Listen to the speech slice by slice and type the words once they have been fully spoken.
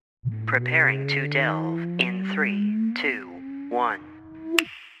Preparing to delve in 3, 2, 1.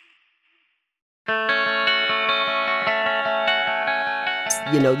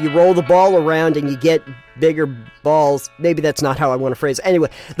 You roll the ball around and you get bigger balls. Maybe that's not how I want to phrase it. Anyway,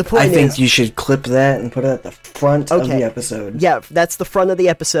 the point is... I think you should clip that and put it at the front of the episode. Yeah, that's the front of the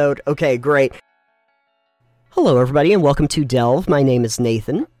episode. Okay, great. Hello, everybody, and welcome to Delve. My name is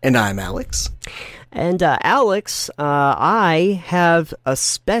Nathan. And I'm Alex. And Alex, I have a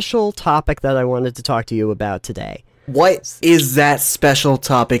special topic that I wanted to talk to you about today. What is that special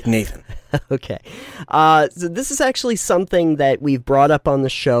topic, Nathan? Okay. So this is actually something that we've brought up on the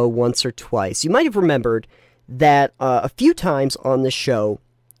show once or twice. You might have remembered that a few times on the show,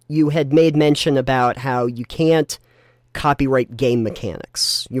 you had made mention about how you can't copyright game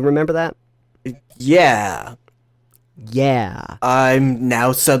mechanics. You remember that? Yeah. Yeah. I'm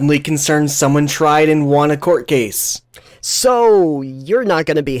now suddenly concerned someone tried and won a court case. So, you're not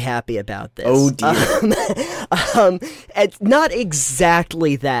going to be happy about this. Oh, dear. It's not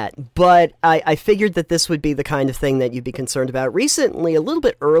exactly that, but I figured that this would be the kind of thing that you'd be concerned about. Recently, a little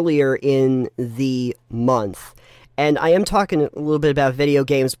bit earlier in the month, and I am talking a little bit about video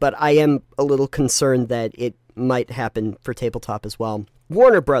games, but I am a little concerned that it might happen for tabletop as well.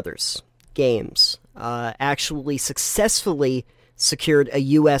 Warner Brothers Games actually successfully secured a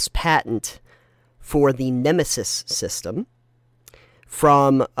U.S. patent for the Nemesis system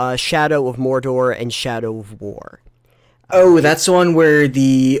from Shadow of Mordor and Shadow of War. That's the one where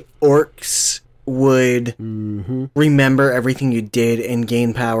the orcs would remember everything you did and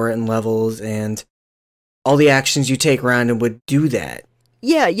gain power and levels and all the actions you take around and would do that.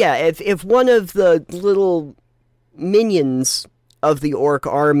 Yeah. If one of the little minions of the orc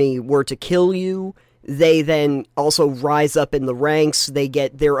army were to kill you, they then also rise up in the ranks. They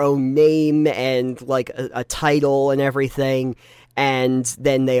get their own name and like a title and everything, and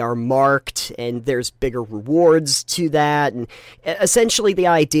then they are marked, and there's bigger rewards to that. And essentially the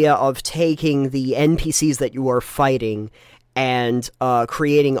idea of taking the NPCs that you are fighting and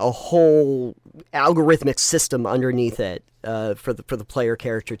creating a whole algorithmic system underneath it for the player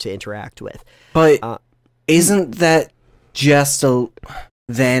character to interact with. But isn't that just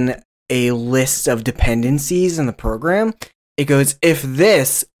then a list of dependencies in the program? It goes, if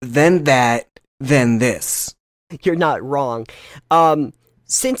this, then that, then this. You're not wrong.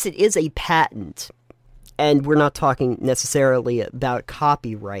 Since it is a patent, and we're not talking necessarily about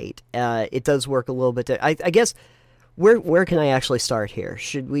copyright, it does work a little bit. I guess, where can I actually start here?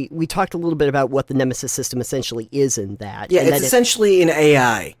 Should we talked a little bit about what the Nemesis system essentially is in that. Yeah, it's essentially an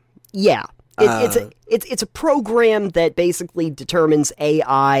AI. Yeah. It's a program that basically determines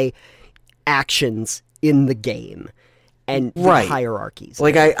AI actions in the game and the hierarchies.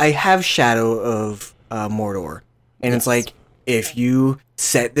 Like, I have Shadow of Mordor, and it's like, if you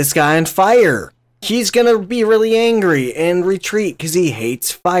set this guy on fire, he's gonna be really angry and retreat because he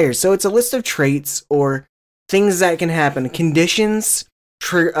hates fire. So it's a list of traits or things that can happen, conditions,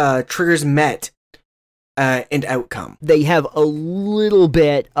 triggers met, and outcome. They have a little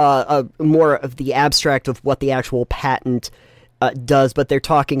bit more of the abstract of what the actual patent does, but they're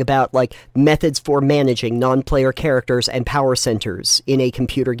talking about like methods for managing non-player characters and power centers in a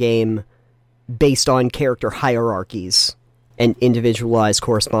computer game based on character hierarchies and individualized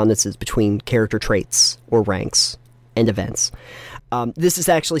correspondences between character traits or ranks and events. This is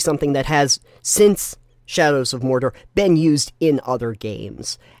actually something that has, since Shadows of Mordor, been used in other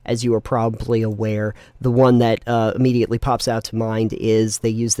games, as you are probably aware. The one that immediately pops out to mind is they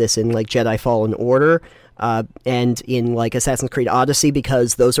use this in like Jedi Fallen Order, and in like Assassin's Creed Odyssey,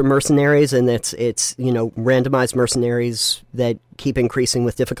 because those are mercenaries, and it's randomized mercenaries that keep increasing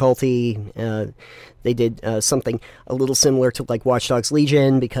with difficulty. They did something a little similar to like Watch Dogs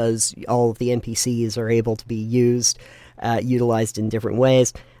Legion, because all of the NPCs are able to be utilized in different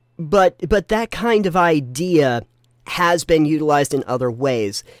ways. But that kind of idea has been utilized in other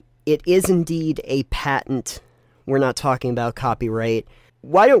ways. It is indeed a patent. We're not talking about copyright.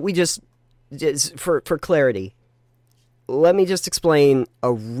 Why don't we just for clarity, let me just explain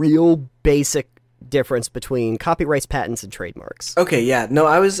a real basic difference between copyrights, patents, and trademarks. Okay, yeah. No,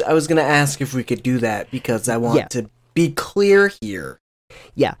 I was going to ask if we could do that because I want to be clear here.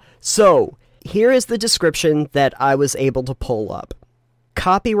 Yeah. So, here is the description that I was able to pull up.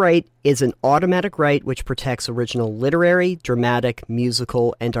 Copyright is an automatic right which protects original literary, dramatic,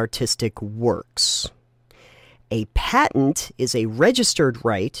 musical, and artistic works. A patent is a registered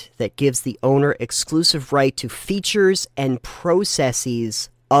right that gives the owner exclusive right to features and processes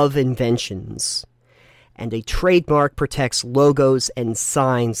of inventions. And a trademark protects logos and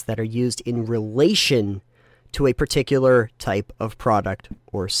signs that are used in relation to a particular type of product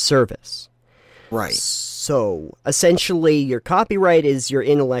or service. Right. So, essentially, your copyright is your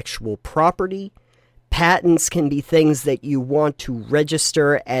intellectual property. Patents can be things that you want to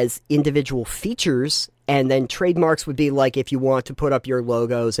register as individual features, and then trademarks would be like if you want to put up your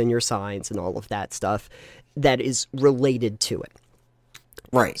logos and your signs and all of that stuff that is related to it.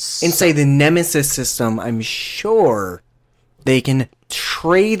 Right. And say the Nemesis system, I'm sure they can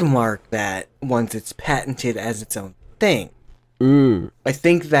trademark that once it's patented as its own thing. I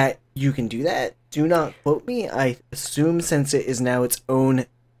think that you can do that. Do not quote me. I assume since it is now its own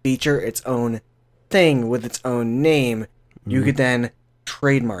feature, its own thing with its own name, you could then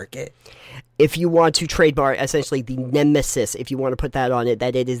trademark it. If you want to trademark essentially the Nemesis, if you want to put that on it,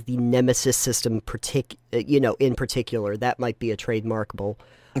 that it is the Nemesis system, in particular, that might be a trademarkable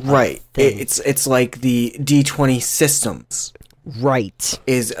right. thing. It's like the D20 systems. Right.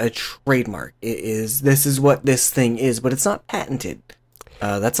 Is a trademark. This is what this thing is, but it's not patented.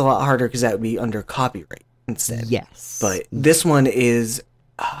 That's a lot harder because that would be under copyright instead. Yes. But this one is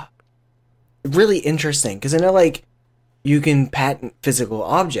really interesting because I know, like, you can patent physical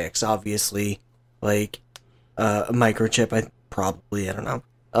objects, obviously, like a microchip. I don't know.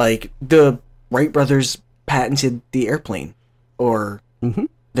 Like the Wright brothers patented the airplane, or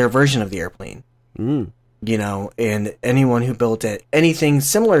their version of the airplane. You know, and anyone who built it, anything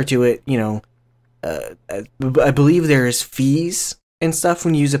similar to it, you know, I believe there's fees and stuff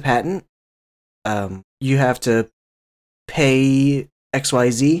when you use a patent. You have to pay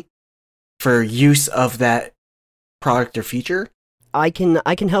XYZ for use of that product or feature. I can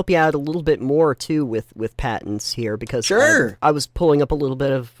help you out a little bit more too with patents here because sure. I was pulling up a little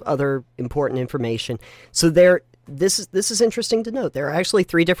bit of other important information. So this is interesting to note. There are actually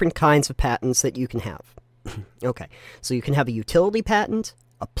 3 different kinds of patents that you can have. Okay, so you can have a utility patent,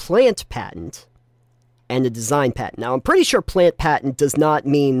 a plant patent, and a design patent. Now, I'm pretty sure plant patent does not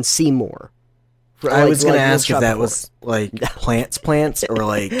mean Seymour. I was going to ask if that was like plants, or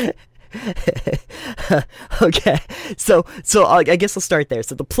like... Okay, so I guess I'll start there.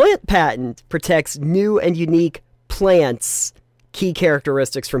 So the plant patent protects new and unique plants' key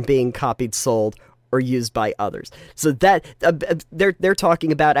characteristics from being copied, sold, or used by others. So that they're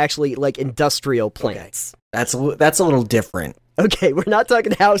talking about actually like industrial plants. Okay. That's a little different. Okay, we're not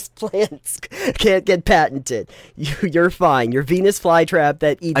talking house plants. Can't get patented. You're fine. Your Venus flytrap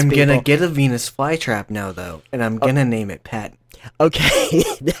that eats people. I'm gonna get a Venus flytrap now, though, and I'm gonna name it Patent. Okay,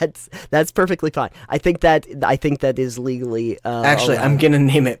 that's perfectly fine. I think that is legally. Actually, I'm gonna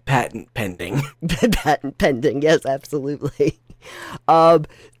name it Patent Pending. Patent pending. Yes, absolutely.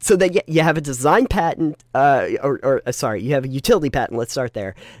 So that you have a design patent, you have a utility patent. Let's start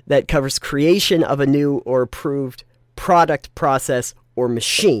there. That covers creation of a new or approved product, process, or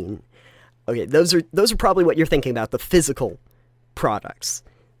machine. Okay, those are probably what you're thinking about, the physical products.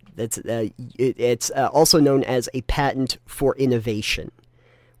 It's also known as a patent for innovation,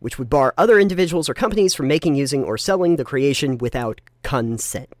 which would bar other individuals or companies from making, using, or selling the creation without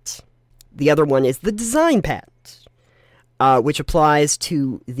consent. The other one is the design patent, which applies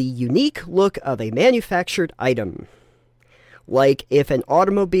to the unique look of a manufactured item. Like if an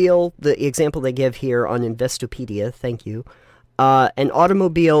automobile, the example they give here on Investopedia, thank you, an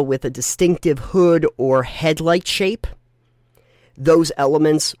automobile with a distinctive hood or headlight shape, those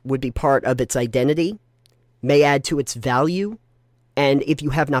elements would be part of its identity, may add to its value, and if you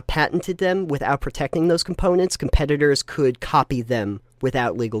have not patented them without protecting those components, competitors could copy them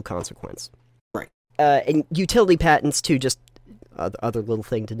without legal consequence. Right. And utility patents, too, just other little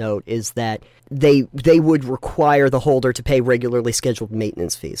thing to note, is that they would require the holder to pay regularly scheduled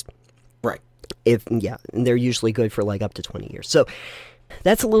maintenance fees. Right. And they're usually good for like up to 20 years. So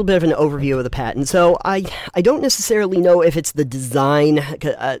that's a little bit of an overview of the patent. So I don't necessarily know if it's the design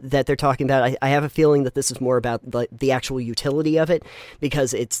that they're talking about. I have a feeling that this is more about the actual utility of it,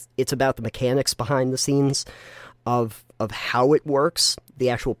 because it's about the mechanics behind the scenes of how it works, the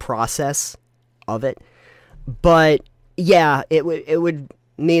actual process of it. But yeah, it would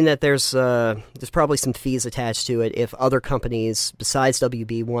mean that there's probably some fees attached to it if other companies besides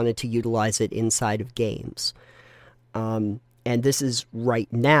WB wanted to utilize it inside of games. And this is right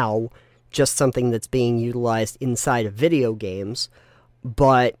now just something that's being utilized inside of video games.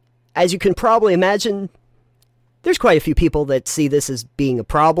 But as you can probably imagine, there's quite a few people that see this as being a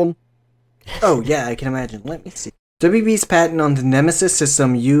problem. Oh, yeah, I can imagine. Let me see. WB's patent on the Nemesis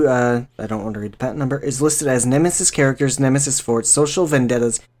system, I don't want to read the patent number, is listed as Nemesis characters, Nemesis forts, social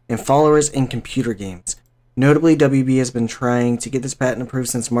vendettas, and followers in computer games. Notably, WB has been trying to get this patent approved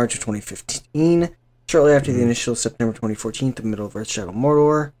since March of 2015, shortly after the initial September 2014, the Middle-earth Shadow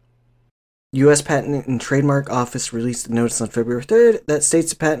Mordor. U.S. Patent and Trademark Office released a notice on February 3rd that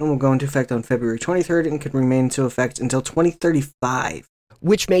states the patent will go into effect on February 23rd and could remain into effect until 2035.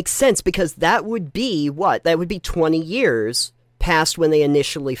 Which makes sense, because that would be what? That would be 20 years past when they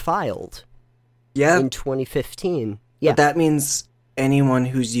initially filed. Yeah. In 2015. Yeah. But that means anyone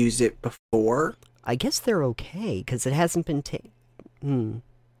who's used it before? I guess they're okay, because it hasn't been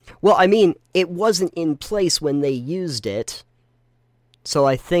Well, I mean, it wasn't in place when they used it, so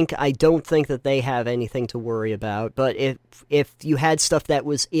I don't think that they have anything to worry about. But if you had stuff that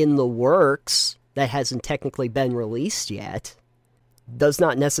was in the works that hasn't technically been released yet, does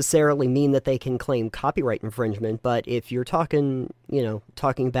not necessarily mean that they can claim copyright infringement. But if you're talking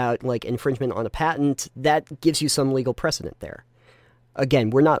about like infringement on a patent, that gives you some legal precedent there. Again,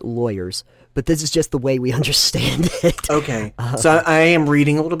 we're not lawyers, but this is just the way we understand it. Okay. So I am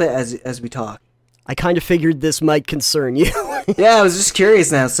reading a little bit as we talk. I kind of figured this might concern you. Yeah, I was just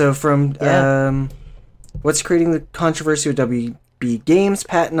curious now. So from Yeah. what's creating the controversy with WB Games'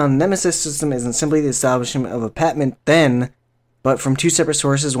 patent on the Nemesis system isn't simply the establishment of a patent then, but from two separate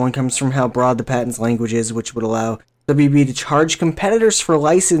sources. One comes from how broad the patent's language is, which would allow WB to charge competitors for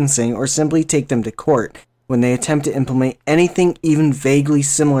licensing or simply take them to court when they attempt to implement anything even vaguely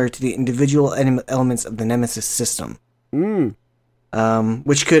similar to the individual elements of the Nemesis system.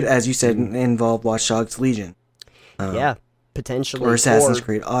 Which could, as you said, involve Watch Dogs Legion. Yeah, potentially. Or Assassin's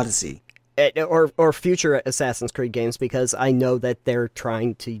Creed Odyssey. Or future Assassin's Creed games, because I know that they're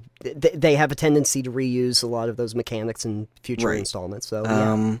trying to... They have a tendency to reuse a lot of those mechanics in future installments, so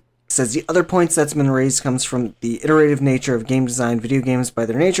yeah. Says the other points that's been raised comes from the iterative nature of game design. Video games, by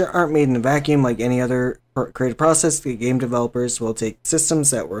their nature, aren't made in a vacuum like any other creative process. The game developers will take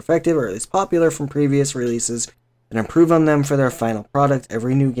systems that were effective or at least popular from previous releases and improve on them for their final product.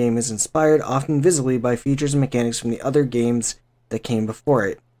 Every new game is inspired, often visibly, by features and mechanics from the other games that came before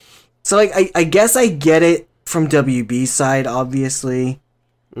it. So, like, I guess I get it from WB's side, obviously.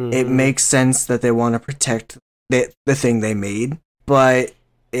 Mm-hmm. It makes sense that they want to protect the thing they made, but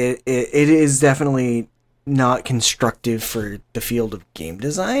it is definitely not constructive for the field of game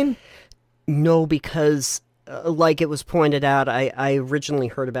design. No, because, like it was pointed out, I originally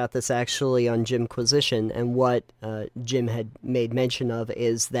heard about this actually on Jimquisition, and what Jim had made mention of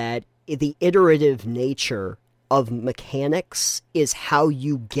is that the iterative nature of mechanics is how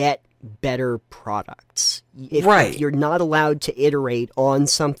you get better products. If you're not allowed to iterate on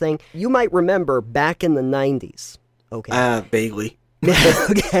something, you might remember back in the 90s. Okay. Vaguely.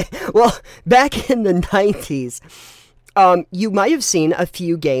 Okay. Well, back in the 90s, you might have seen a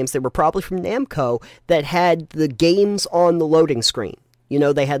few games that were probably from Namco that had the games on the loading screen. You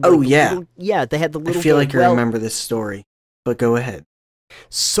know, they had little, they had the little... I feel like I remember this story, but go ahead.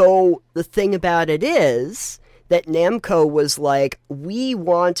 So, the thing about it is that Namco was like, we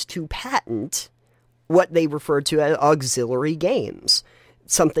want to patent what they referred to as auxiliary games,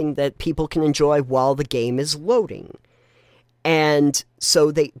 something that people can enjoy while the game is loading. And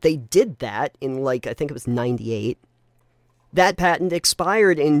so they did that in, like, I think it was 98. That patent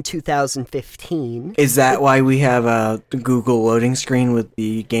expired in 2015. Is that why we have the Google loading screen with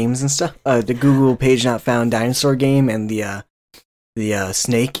the games and stuff? The Google Page Not Found dinosaur game and the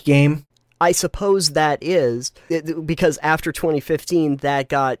snake game? I suppose that is, because after 2015, that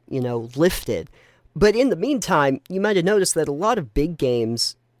got, lifted. But in the meantime, you might have noticed that a lot of big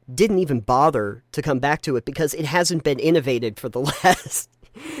games didn't even bother to come back to it because it hasn't been innovated for the last,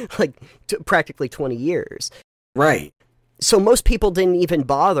 practically 20 years. Right. So most people didn't even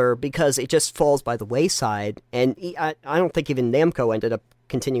bother because it just falls by the wayside. And I don't think even Namco ended up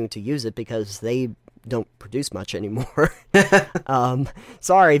continuing to use it because they don't produce much anymore.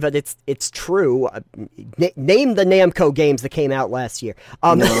 Sorry, but it's true. Name the Namco games that came out last year.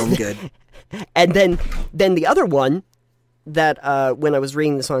 No, I'm good. And then the other one that when I was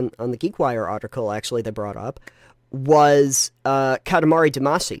reading this on the GeekWire article, actually, they brought up was Katamari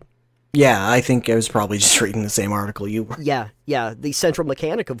Damacy. Yeah, I think I was probably just reading the same article you were. Yeah. The central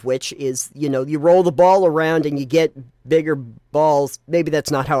mechanic of which is, you roll the ball around and you get bigger balls. Maybe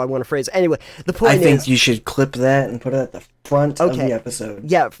that's not how I want to phrase it. Anyway, the point is... I think you should clip that and put it at the front of the episode.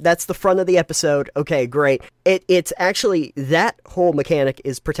 Yeah, that's the front of the episode. Okay, great. It's actually, that whole mechanic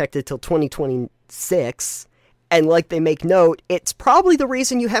is protected till 2026. And like they make note, it's probably the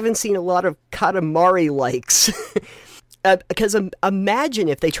reason you haven't seen a lot of Katamari likes. Because imagine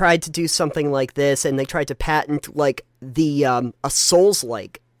if they tried to do something like this and they tried to patent like the a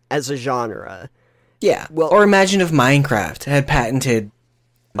Souls-like as a genre. Yeah. Well, or imagine if Minecraft had patented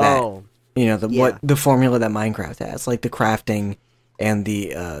that. Oh. What the formula that Minecraft has, like the crafting and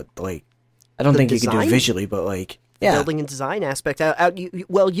the I don't think design? you could do it visually, but like Yeah. building and design aspect out.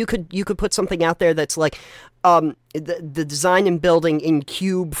 You could put something out there that's like the design and building in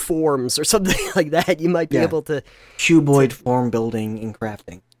cube forms or something like that. You might be able to cuboid form building and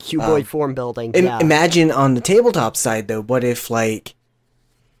crafting. Cuboid form building. Imagine on the tabletop side though, what if like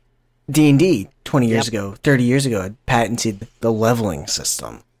D&D 20 years ago, 30 years ago had patented the leveling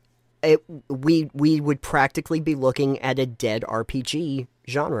system? We would practically be looking at a dead RPG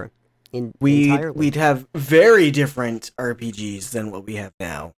genre entirely. We'd have very different RPGs than what we have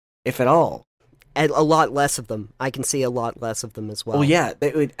now, if at all. And a lot less of them. I can see a lot less of them as well. Well, yeah,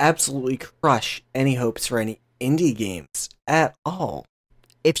 they would absolutely crush any hopes for any indie games at all.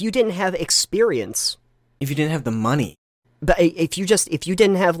 If you didn't have experience, if you didn't have the money, but if you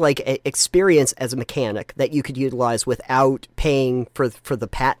didn't have like experience as a mechanic that you could utilize without paying for the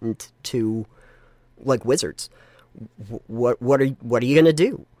patent to like Wizards, what are you gonna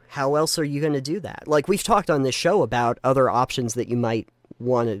do? How else are you gonna do that? Like we've talked on this show about other options that you might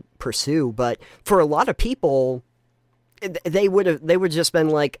want to pursue, but for a lot of people, they would just been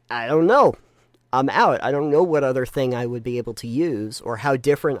like, I don't know, I'm out. I don't know what other thing I would be able to use or how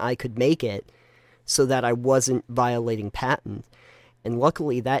different I could make it so that I wasn't violating patent. And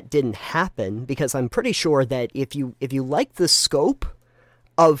luckily that didn't happen, because I'm pretty sure that if you like the scope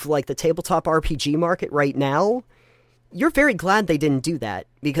of like the tabletop RPG market right now, you're very glad they didn't do that,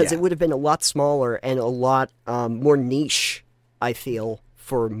 because it would have been a lot smaller and a lot more niche, I feel,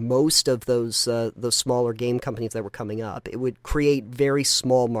 for most of those smaller game companies that were coming up. It would create very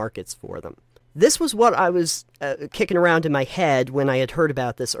small markets for them. This was what I was kicking around in my head when I had heard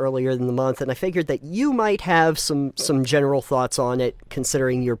about this earlier in the month, and I figured that you might have some general thoughts on it,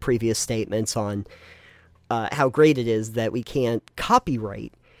 considering your previous statements on how great it is that we can't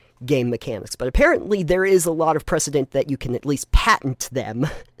copyright game mechanics. But apparently there is a lot of precedent that you can at least patent them.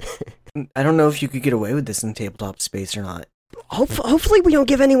 I don't know if you could get away with this in tabletop space or not. Hopefully we don't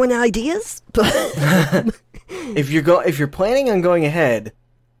give anyone ideas. If you're planning on going ahead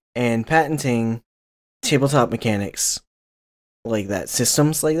and patenting tabletop mechanics like that,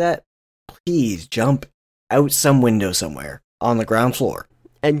 systems like that, please jump out some window somewhere on the ground floor.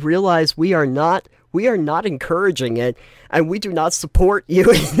 And realize we are not encouraging it, and we do not support you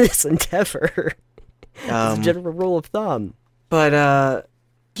in this endeavor. It's a general rule of thumb. But,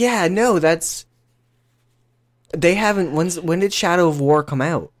 yeah, no, that's... They haven't... When did Shadow of War come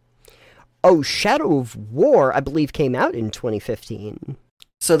out? Oh, Shadow of War, I believe, came out in 2015.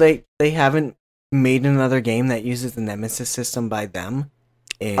 So they haven't made another game that uses the Nemesis system by them?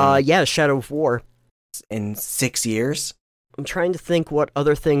 Yeah, Shadow of War. In 6 years? I'm trying to think what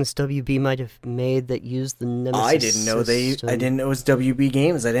other things WB might have made that used the Nemesis I didn't know system. I didn't know it was WB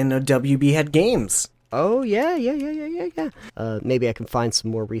Games. I didn't know WB had games. Oh, yeah. Maybe I can find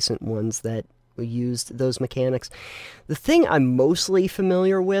some more recent ones that used those mechanics. The thing I'm mostly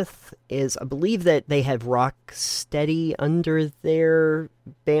familiar with is I believe that they had Rocksteady under their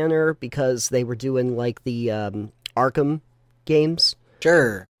banner because they were doing like the Arkham games.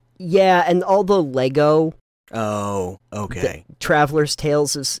 Sure. Yeah, and all the Lego. Oh, okay. Traveler's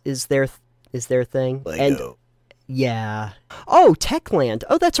Tales is their thing. Lego. And yeah. Oh, Techland.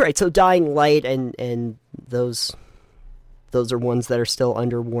 Oh, that's right. So Dying Light and those are ones that are still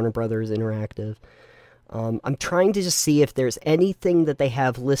under Warner Brothers Interactive. I'm trying to just see if there's anything that they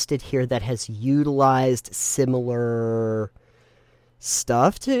have listed here that has utilized similar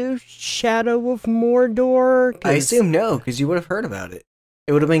stuff to Shadow of Mordor. I assume no, because you would have heard about it.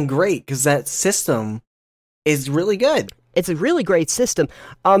 It would have been great, because that system is really good. It's a really great system.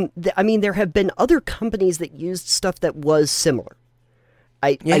 I mean, there have been other companies that used stuff that was similar.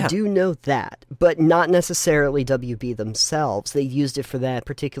 I do know that, but not necessarily WB themselves. They used it for that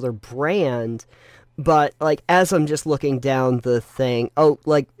particular brand, but like as I'm just looking down the thing,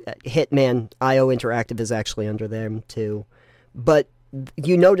 Hitman IO Interactive is actually under them too, but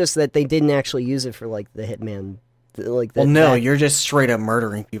you notice that they didn't actually use it for like the Hitman. You're just straight up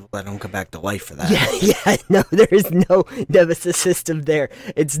murdering people that don't come back to life for that. Yeah, no, there is no Nemesis system there.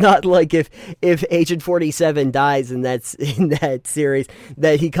 It's not like if Agent 47 dies in that series,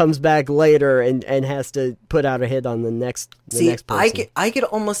 that he comes back later and has to put out a hit on the next person. I could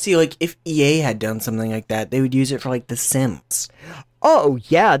almost see like if EA had done something like that, they would use it for like The Sims. Oh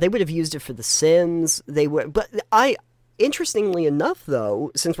yeah, they would have used it for The Sims. They would, but interestingly enough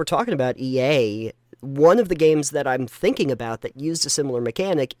though, since we're talking about EA, one of the games that I'm thinking about that used a similar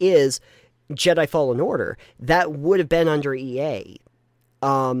mechanic is Jedi Fallen Order. That would have been under EA.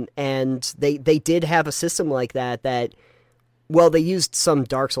 And they did have a system like that Well, they used some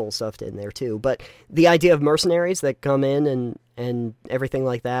Dark Souls stuff in there too, but the idea of mercenaries that come in and everything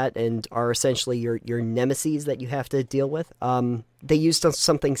like that, and are essentially your nemesis that you have to deal with, they used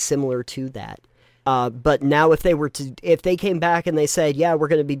something similar to that. But now if they came back and they said, yeah, we're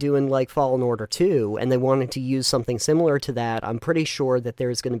going to be doing like Fallen Order 2, and they wanted to use something similar to that, I'm pretty sure that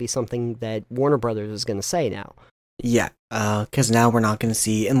there's going to be something that Warner Brothers is going to say now. Yeah, because now we're not going to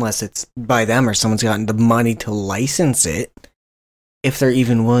see, unless it's by them or someone's gotten the money to license it, if they're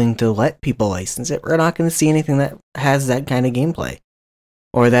even willing to let people license it, we're not going to see anything that has that kind of gameplay.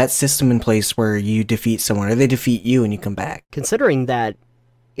 Or that system in place where you defeat someone, or they defeat you and you come back. Considering that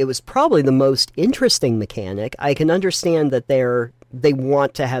it was probably the most interesting mechanic, I can understand that they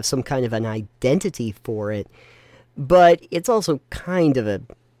want to have some kind of an identity for it, but it's also kind of a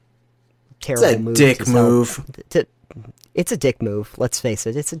terrible move. It's a dick move. It's a dick move, let's face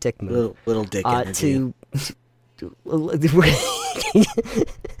it, it's a dick move. Little dick energy.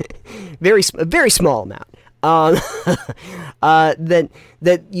 Very small amount.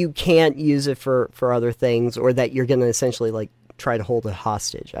 That you can't use it for other things, or that you're going to essentially like try to hold it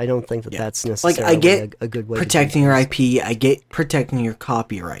hostage. I don't think that's necessarily like, I get a good way protecting your IP, I get protecting your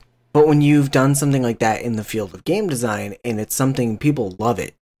copyright. But when you've done something like that in the field of game design, and it's something people love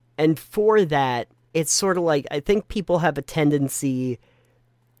it. And for that, it's sort of like, I think people have a tendency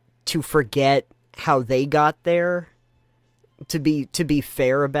to forget how they got there, to be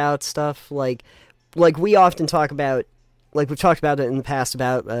fair about stuff. Like we often talk about, like we've talked about it in the past,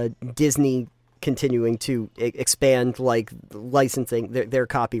 about Disney continuing to expand like licensing their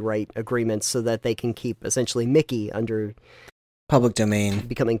copyright agreements so that they can keep essentially Mickey under public domain,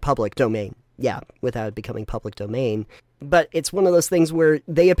 becoming public domain. Yeah, without becoming public domain. But it's one of those things where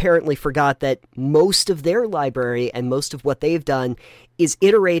they apparently forgot that most of their library and most of what they've done is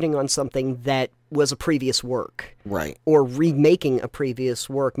iterating on something that was a previous work. Right. Or remaking a previous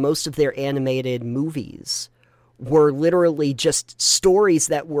work. Most of their animated movies were literally just stories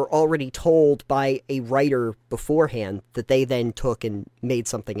that were already told by a writer beforehand that they then took and made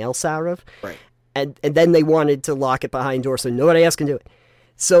something else out of. Right. And then they wanted to lock it behind doors so nobody else can do it.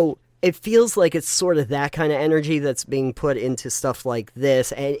 So it feels like it's sort of that kind of energy that's being put into stuff like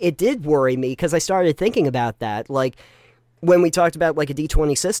this. And it did worry me because I started thinking about that. Like when we talked about like a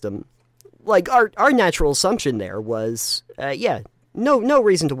D20 system, like our natural assumption there was, no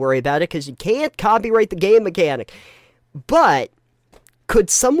reason to worry about it because you can't copyright the game mechanic. But could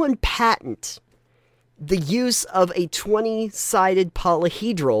someone patent the use of a 20-sided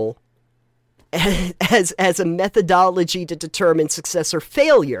polyhedral as a methodology to determine success or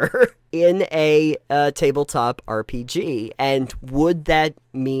failure in a tabletop RPG? And would that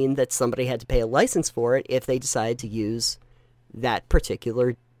mean that somebody had to pay a license for it if they decided to use that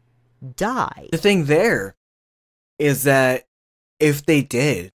particular die? The thing there is that if they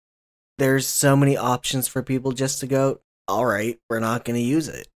did, there's so many options for people just to go, all right, we're not going to use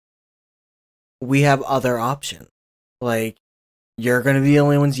it. We have other options. Like, you're going to be the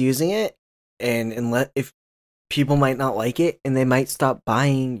only ones using it, and if people might not like it, and they might stop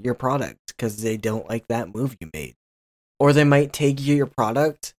buying your product because they don't like that move you made. Or they might take your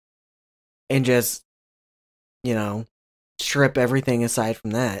product and just, strip everything aside from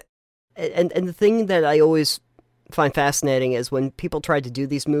that. And the thing that I always find fascinating is when people try to do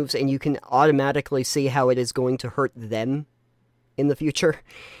these moves and you can automatically see how it is going to hurt them in the future.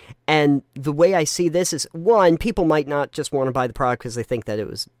 And the way I see this is, one, people might not just want to buy the product because they think that it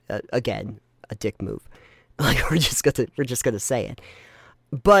was, again, a dick move. Like, we're just gonna say it.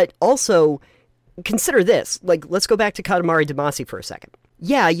 But also, consider this. Like, let's go back to Katamari Damacy for a second.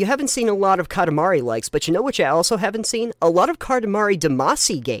 Yeah, you haven't seen a lot of Katamari likes, but you know what you also haven't seen? A lot of Katamari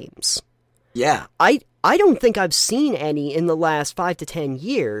Damacy games. Yeah. I don't think I've seen any in the last 5 to 10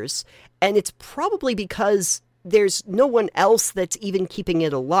 years, and it's probably because there's no one else that's even keeping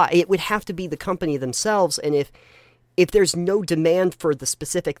it alive. It would have to be the company themselves, and if there's no demand for the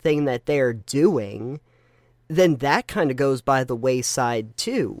specific thing that they're doing, then that kind of goes by the wayside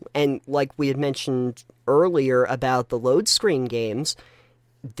too. And like we had mentioned earlier about the load screen games,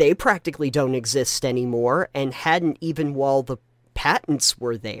 they practically don't exist anymore and hadn't even while the patents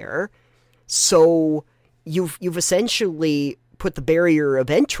were there. So you've essentially put the barrier of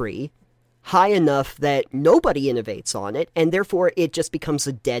entry high enough that nobody innovates on it, and therefore it just becomes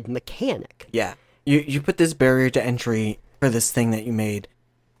a dead mechanic. Yeah. You put this barrier to entry for this thing that you made,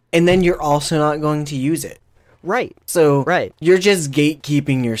 and then you're also not going to use it. Right. So right. You're just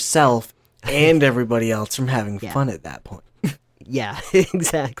gatekeeping yourself and everybody else from having fun at that point. Yeah,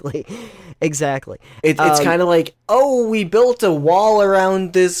 exactly. It's kind of like, oh, we built a wall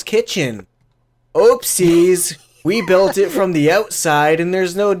around this kitchen. Oopsies. We built it from the outside and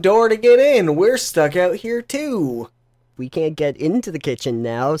there's no door to get in. We're stuck out here too. We can't get into the kitchen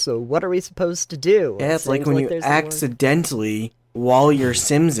now, so what are we supposed to do? Yeah, it's like when you there's accidentally wall your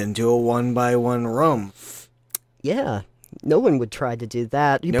Sims into a 1x1 room. Yeah, no one would try to do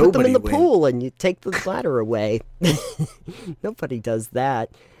that. You put them in the Nobody would. pool and you take the ladder away. Nobody does that.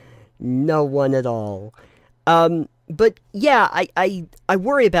 No one at all. But yeah, I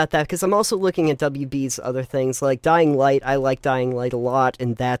worry about that because I'm also looking at WB's other things like Dying Light. I like Dying Light a lot,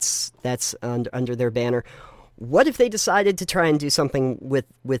 and that's under their banner. What if they decided to try and do something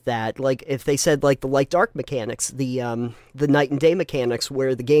with that? Like if they said like the light dark mechanics, the night and day mechanics,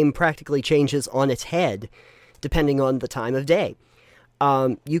 where the game practically changes on its head depending on the time of day.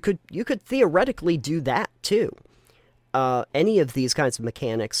 You could theoretically do that too. Any of these kinds of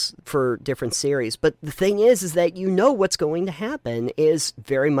mechanics for different series. But the thing is that you know what's going to happen is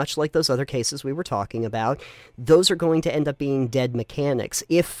very much like those other cases we were talking about. Those are going to end up being dead mechanics.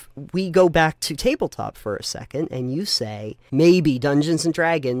 If we go back to tabletop for a second and you say maybe Dungeons &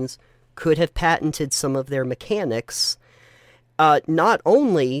 Dragons could have patented some of their mechanics, not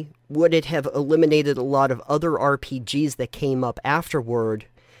only would it have eliminated a lot of other RPGs that came up afterward,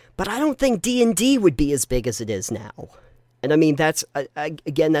 but I don't think D&D would be as big as it is now. And I mean, that's,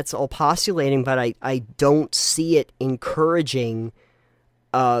 again, that's all postulating, but I don't see it encouraging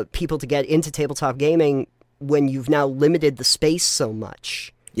people to get into tabletop gaming when you've now limited the space so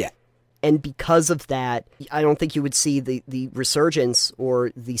much. Yeah. And because of that, I don't think you would see the resurgence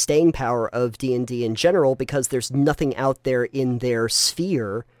or the staying power of D&D in general because there's nothing out there in their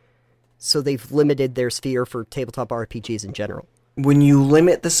sphere. So they've limited their sphere for tabletop RPGs in general. When you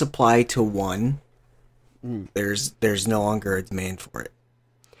limit the supply to one, there's no longer a demand for it.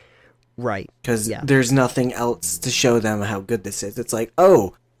 Right. Because there's nothing else to show them how good this is. It's like,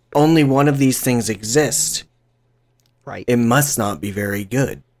 oh, only one of these things exist. Right. It must not be very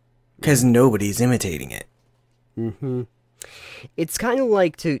good. Because nobody's imitating it. Mm-hmm. It's kind of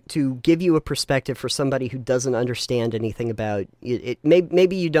like to give you a perspective for somebody who doesn't understand anything about it.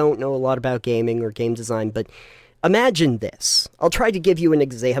 Maybe you don't know a lot about gaming or game design, but imagine this. I'll try to give you an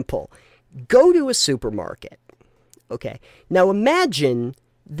example. Go to a supermarket. Okay. Now imagine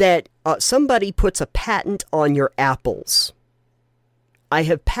that somebody puts a patent on your apples. I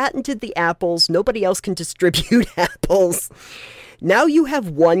have patented the apples. Nobody else can distribute apples. Now you have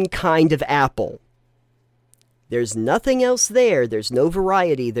one kind of apple. There's nothing else there. There's no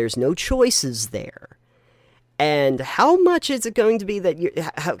variety. There's no choices there. And how much is it going to be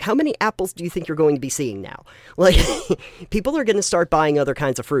that how many apples do you think you're going to be seeing now? Like, people are going to start buying other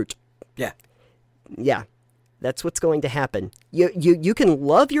kinds of fruit. Yeah. Yeah. That's what's going to happen. You can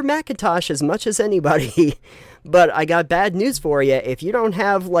love your Macintosh as much as anybody, but I got bad news for you. If you don't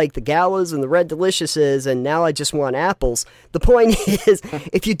have, like, the Galas and the Red Deliciouses, and now I just want apples, the point is,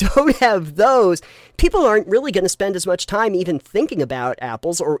 if you don't have those, people aren't really going to spend as much time even thinking about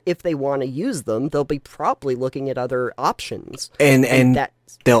apples, or if they want to use them, they'll be probably looking at other options. And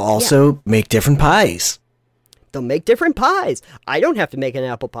they'll also make different pies. They'll make different pies. I don't have to make an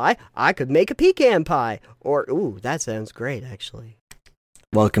apple pie. I could make a pecan pie. Or, ooh, that sounds great, actually.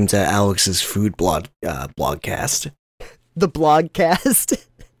 Welcome to Alex's food blogcast. The blogcast?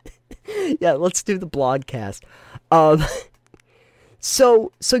 Yeah, let's do the blogcast.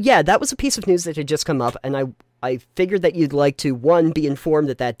 So yeah, that was a piece of news that had just come up, and I figured that you'd like to, one, be informed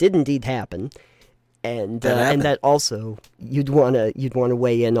that did indeed happen, and that also you'd want to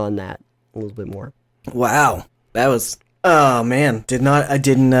weigh in on that a little bit more. Wow. That was, oh man, I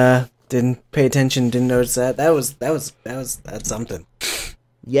didn't pay attention, didn't notice that. That's something.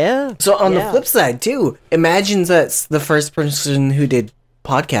 Yeah. So on the flip side too, imagine that's the first person who did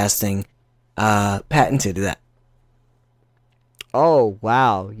podcasting, patented that. Oh,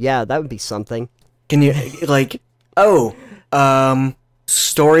 wow. Yeah, that would be something. Can you, like,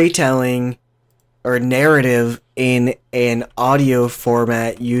 storytelling or narrative in an audio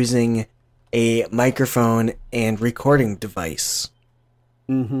format using a microphone and recording device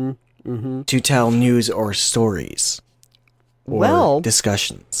to tell news or stories or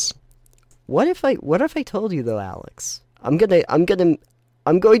discussions. What if I told you though, Alex? I'm going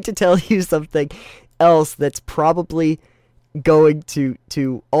to tell you something else that's probably going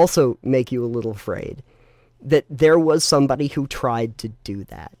to also make you a little afraid. That there was somebody who tried to do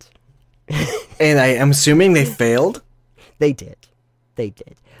that. And I am assuming they failed? They did.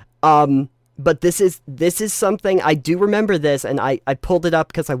 But this is something, I do remember this, and I pulled it up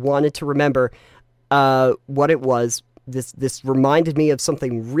because I wanted to remember what it was. This reminded me of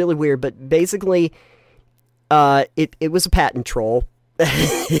something really weird, but basically, it was a patent troll.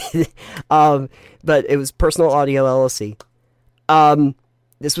 But it was Personal Audio LLC.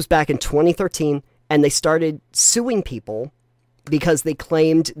 This was back in 2013, and they started suing people because they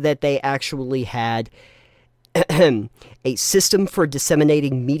claimed that they actually had a system for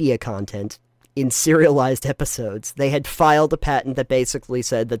disseminating media content in serialized episodes. They had filed a patent that basically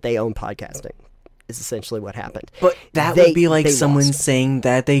said that they own podcasting, is essentially what happened. But that would be like someone saying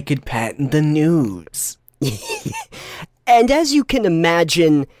that they could patent the news. And as you can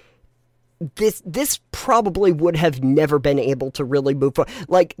imagine, this probably would have never been able to really move forward.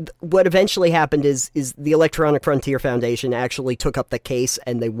 Like, what eventually happened is the Electronic Frontier Foundation actually took up the case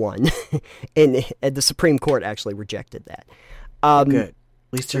and they won. and the Supreme Court actually rejected that. Good. At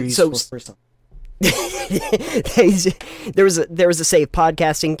least they're useful for something. there was a Save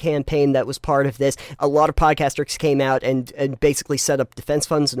Podcasting campaign that was part of this. A lot of podcasters came out and basically set up defense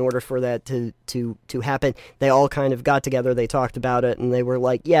funds in order for that to happen. They all kind of got together, they talked about it, and they were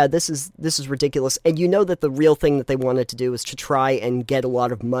like, yeah, this is ridiculous. And you know that the real thing that they wanted to do was to try and get a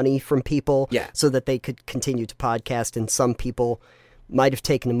lot of money from people so that they could continue to podcast, and some people might have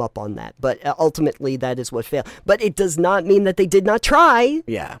taken them up on that. But ultimately, that is what failed. But it does not mean that they did not try.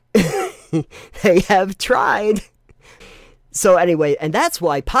 Yeah. They have tried. So anyway, and that's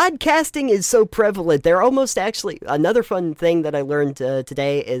why podcasting is so prevalent. They're almost actually, another fun thing that I learned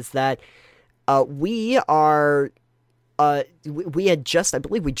today is that we had just, I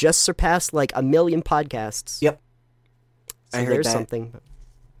believe we just surpassed like 1 million podcasts. Yep. So I heard there's that. something.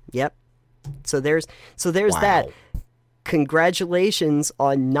 Yep. So there's that. Congratulations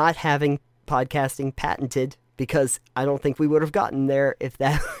on not having podcasting patented, because I don't think we would have gotten there if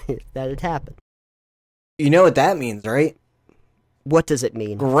that had happened. You know what that means, right? What does it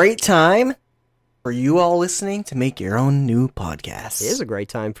mean? Great time for you all listening to make your own new podcast. It is a great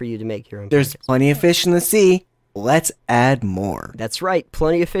time for you to make your own There's podcast. plenty of fish in the sea. Let's add more. That's right.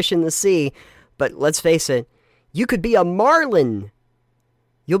 Plenty of fish in the sea. But let's face it, you could be a marlin.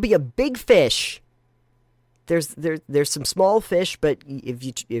 You'll be a big fish. There's some small fish, but if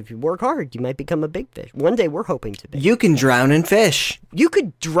you work hard, you might become a big fish. One day we're hoping to be. You can drown in fish. You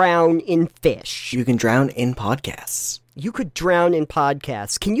could drown in fish. You can drown in podcasts. You could drown in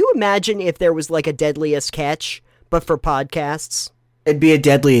podcasts. Can you imagine if there was like a Deadliest Catch, but for podcasts? It'd be a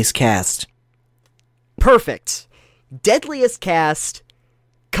Deadliest Cast. Perfect. Deadliest Cast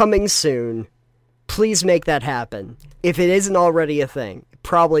coming soon. Please make that happen. If it isn't already a thing, it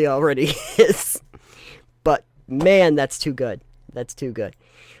probably already is. But man, that's too good. That's too good.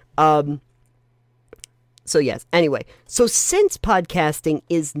 So yes, anyway, so since podcasting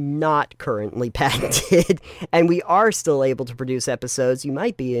is not currently patented, and we are still able to produce episodes, you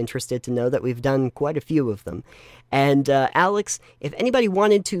might be interested to know that we've done quite a few of them. And Alex, if anybody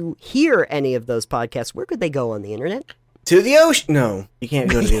wanted to hear any of those podcasts, where could they go on the internet? To the ocean. No, you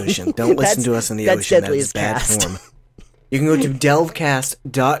can't go to the ocean. Don't listen to us in the ocean. Deadliest That's bad Cast. form. You can go to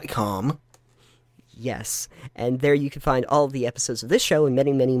delvecast.com. Yes, and there you can find all of the episodes of this show and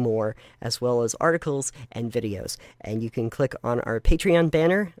many, many more, as well as articles and videos. And you can click on our Patreon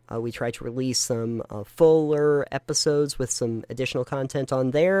banner. We try to release some fuller episodes with some additional content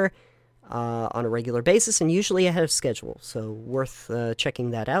on there on a regular basis, and usually ahead of schedule, so worth checking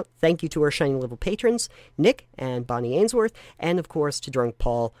that out. Thank you to our Shiny Level patrons, Nick and Bonnie Ainsworth, and of course to Drunk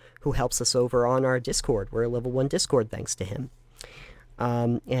Paul, who helps us over on our Discord. We're a level 1 Discord thanks to him.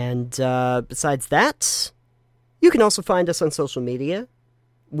 Besides that, you can also find us on social media.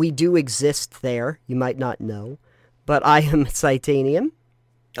 We do exist there. You might not know, but I am Titanium.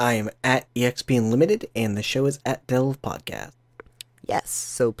 I am at EXP Unlimited, and the show is at Delve Podcast. Yes,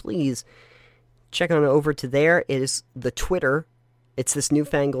 so please check on over to there. It is the Twitter. It's this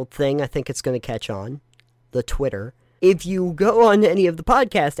newfangled thing. I think it's going to catch on. The Twitter. If you go on any of the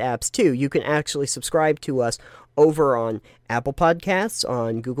podcast apps, too, you can actually subscribe to us over on Apple Podcasts,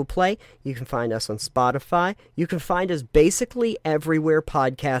 on Google Play. You can find us on Spotify. You can find us basically everywhere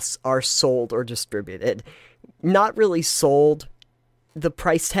podcasts are sold or distributed. Not really sold. The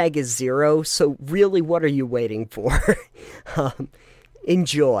price tag is $0, so really, what are you waiting for?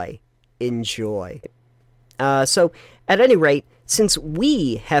 Enjoy. So, at any rate, since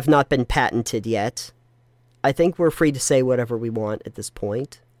we have not been patented yet, I think we're free to say whatever we want at this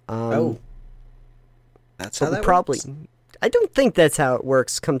point. That's how that works? I don't think that's how it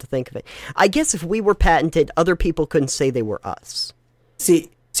works, come to think of it. I guess if we were patented, other people couldn't say they were us. See,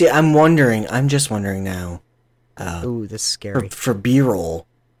 I'm just wondering now. Ooh, this is scary. For B-roll,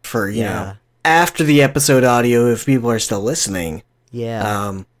 for, you know, after the episode audio, if people are still listening.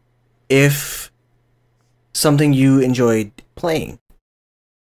 Yeah. If something you enjoyed playing,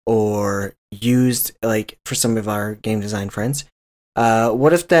 or used, like, for some of our game design friends,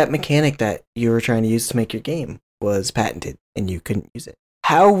 What if that mechanic that you were trying to use to make your game was patented and you couldn't use it?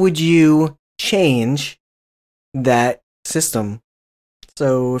 How would you change that system?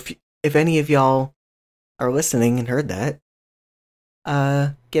 So if any of y'all are listening and heard that,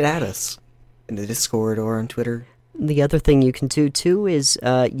 get at us in the Discord or on Twitter. The other thing you can do, too, is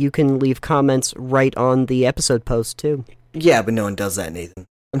you can leave comments right on the episode post, too. Yeah, but no one does that, Nathan.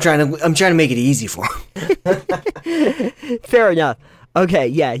 I'm trying to make it easy for them. Fair enough. Okay,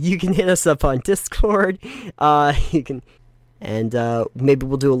 yeah, you can hit us up on Discord. You can, and maybe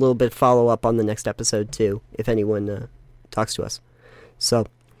we'll do a little bit of follow-up on the next episode, too, if anyone talks to us. So,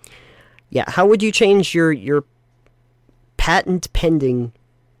 yeah, how would you change your patent-pending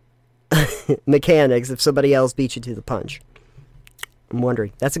mechanics if somebody else beat you to the punch? I'm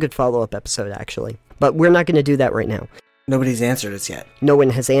wondering. That's a good follow-up episode, actually. But we're not going to do that right now. Nobody's answered us yet. No one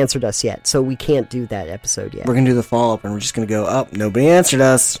has answered us yet, so we can't do that episode yet. We're going to do the follow-up, and we're just going to go, oh, nobody answered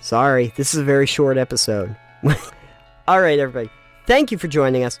us. Sorry, this is a very short episode. Alright, everybody. Thank you for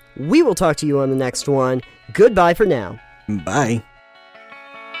joining us. We will talk to you on the next one. Goodbye for now. Bye.